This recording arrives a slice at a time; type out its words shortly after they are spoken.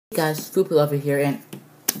guys, Food Lover here, and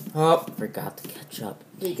forgot to catch up.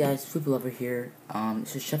 Hey guys, Food Lover here.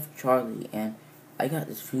 This is Chef Charlie, and I got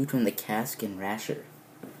this food from the Cask in Rasher.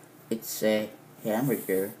 It's a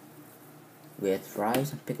hamburger with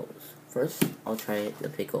fries and pickles. First, I'll try the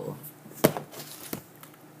pickle.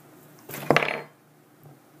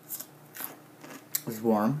 It's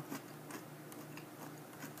warm.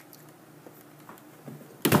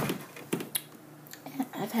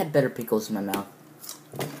 I've had better pickles in my mouth.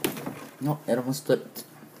 No, it almost slipped.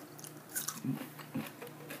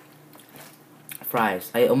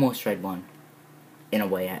 Fries. I almost tried one. In a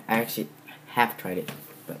way, I actually half tried it,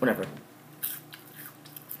 but whatever.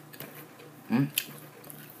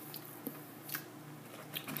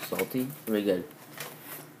 Salty, really good.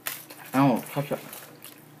 Oh, ketchup.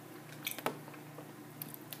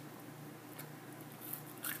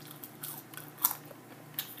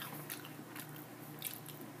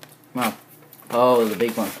 Wow. Oh, the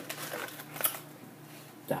big one.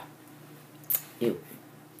 Yeah. Ew.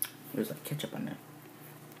 There's like ketchup on there.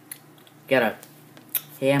 Get a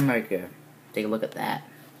hamburger. Take a look at that.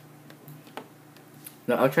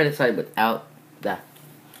 No, I'll try this side without the.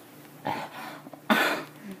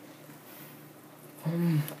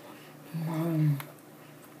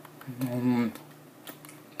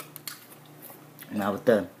 Now with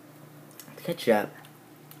the ketchup.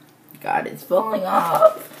 God, it's falling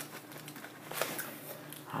off.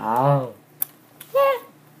 Oh. Yeah.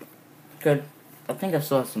 Good. I think I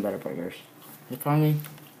still have some better burgers. You finally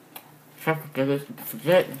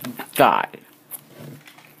forget God.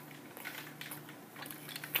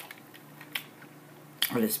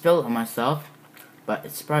 I just spilled it on myself, but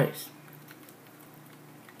it's Sprite.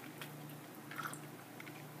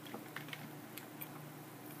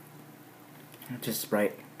 Just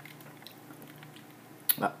Sprite.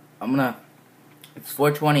 It's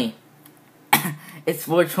 4:20. It's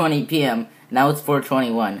 4:20 p.m. Now it's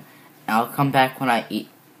 4:21. I'll come back when I eat.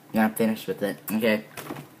 When I'm finished with it. Okay.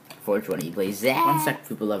 4:20. Please. That. 1 sec,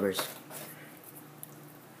 people lovers.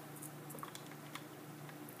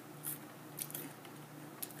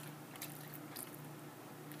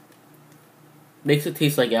 Makes it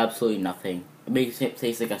taste like absolutely nothing. It makes it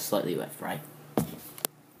taste like a slightly wet fry.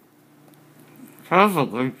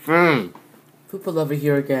 Perfectly free. People lover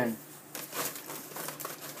here again.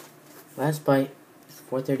 Last bite is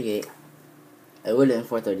 4:38. It would have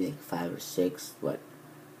been 4:35 or 6, but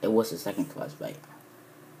it was the second to last bite.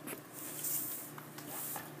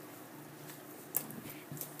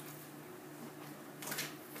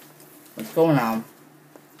 What's going on?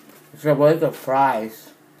 It's a really good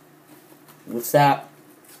fries. What's that?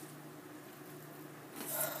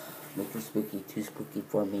 Wicked spooky, too spooky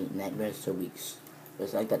for me. Nightmares for weeks.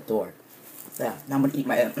 It's like that door. Yeah, now I'm gonna eat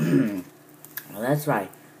my. Well, that's right.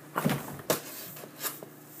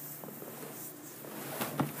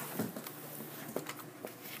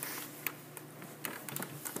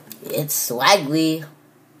 It's Swaggly.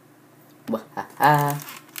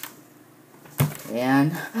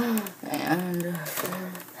 And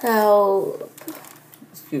help.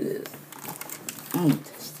 Let's do this.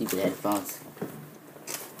 Stupid headphones.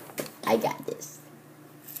 I got this.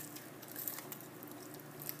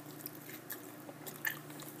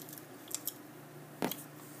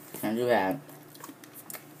 Can't do that.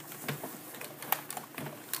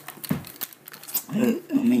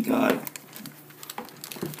 Oh my god.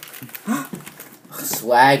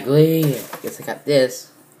 Swaggly. Guess I got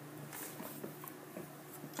this.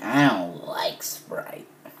 I don't like Sprite.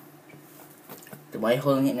 Then why are you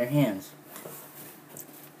holding it in your hands?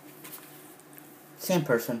 Same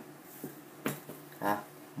person. Ah,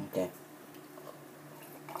 okay.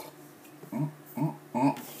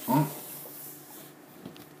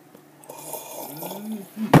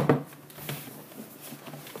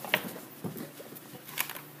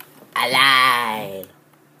 Alive.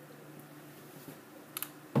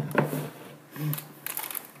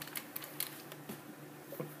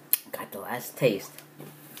 Got the last taste.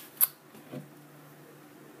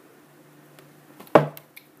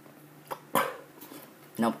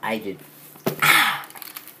 Nope, I did.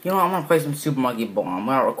 You know what, I'm gonna play some Super Monkey Ball. I'm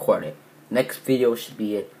gonna record it. Next video should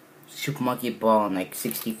be a Super Monkey Ball in like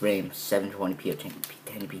 60 frames, 720p or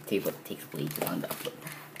 1080p, but it takes way too long to upload.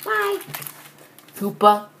 Bye.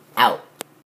 Koopa out.